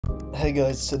Hey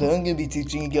guys, today I'm going to be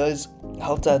teaching you guys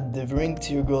how to add Dithering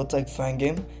to your GTAG fan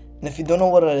game. And if you don't know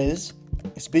what that is,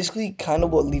 it's basically kind of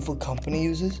what Lethal Company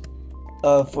uses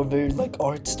for their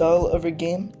art style of a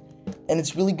game. And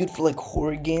it's really good for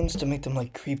horror games to make them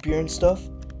creepier and stuff.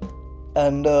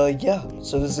 And yeah,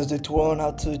 so this is a tutorial on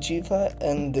how to achieve that,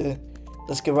 and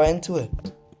let's get right into it.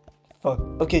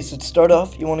 Okay, so to start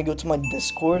off, you want to go to my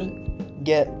Discord,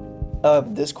 get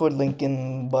Discord link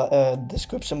in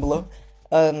description below,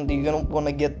 and you're gonna want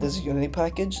to get this Unity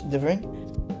package, Dithering,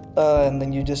 and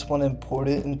then you just want to import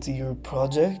it into your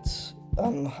project.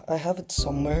 I have it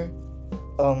somewhere.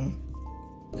 Let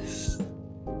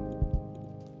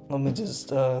me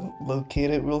just locate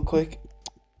it real quick.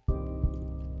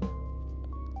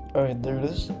 Alright, there it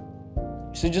is.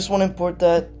 So you just want to import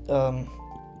that.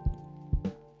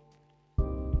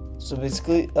 So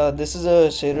basically, this is a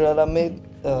shader that I made.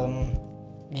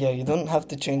 Yeah, you don't have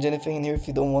to change anything in here if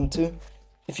you don't want to.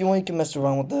 If you want, you can mess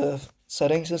around with the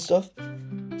settings and stuff.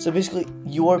 So basically,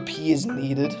 URP is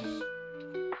needed.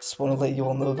 Just want to let you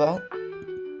all know that.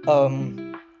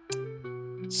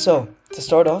 So to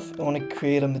start off, I want to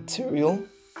create a material.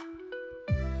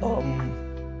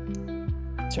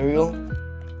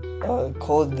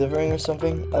 Call it Dithering or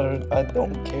something. I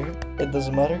don't care. It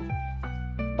doesn't matter.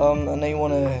 And then you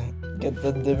want to get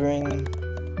the Dithering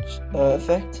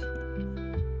effect,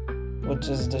 which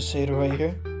is the shader right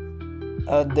here.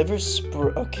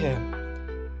 Okay.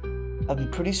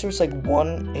 I'm pretty sure it's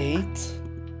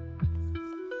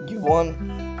 1.8. You want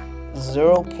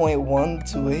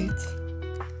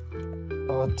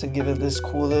 0.128 to give it this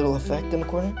cool little effect in the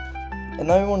corner. And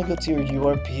now you want to go to your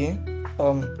URP,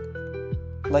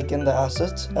 in the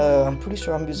assets. I'm pretty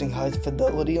sure I'm using high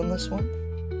fidelity on this one.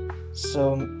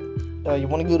 So you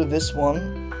want to go to this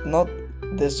one, not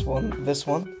this one, this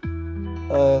one,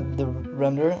 the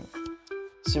render.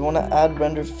 So you want to add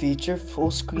render feature,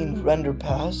 full screen render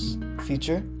pass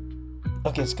feature.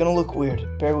 Okay, it's gonna look weird,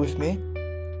 bear with me.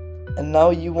 And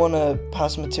now you want to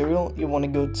pass material, you want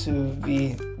to go to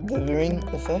the Dithering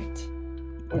effect,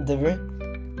 or Dithering.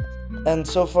 And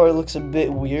so far it looks a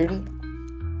bit weird.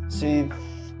 So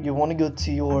you want to go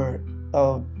to your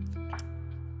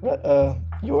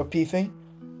URP thing,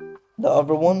 the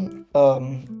other one,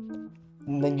 and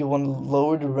then you want to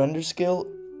lower the render scale,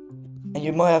 and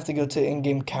you might have to go to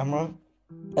in-game camera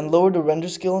and lower the render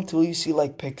scale until you see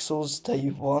pixels that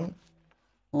you want,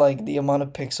 the amount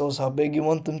of pixels, how big you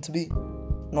want them to be,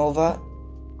 and all that.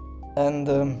 And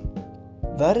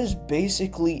that is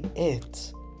basically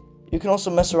it. You can also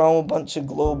mess around with a bunch of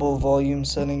global volume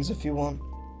settings if you want.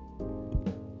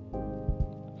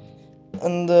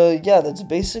 And yeah, that's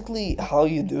basically how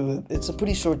you do it. It's a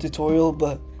pretty short tutorial,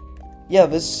 but yeah,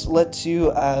 this lets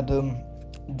you add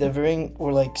Dithering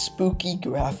or spooky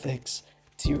graphics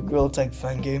to your GTAG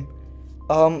fan game.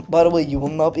 By the way, you will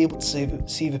not be able to see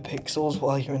the pixels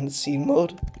while you're in the scene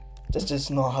mode. That's just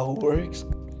not how it works.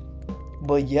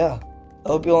 But yeah, I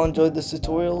hope you all enjoyed this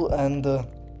tutorial, and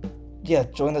yeah,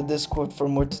 join the Discord for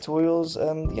more tutorials,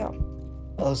 and yeah,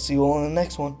 I'll see you all in the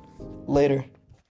next one. Later.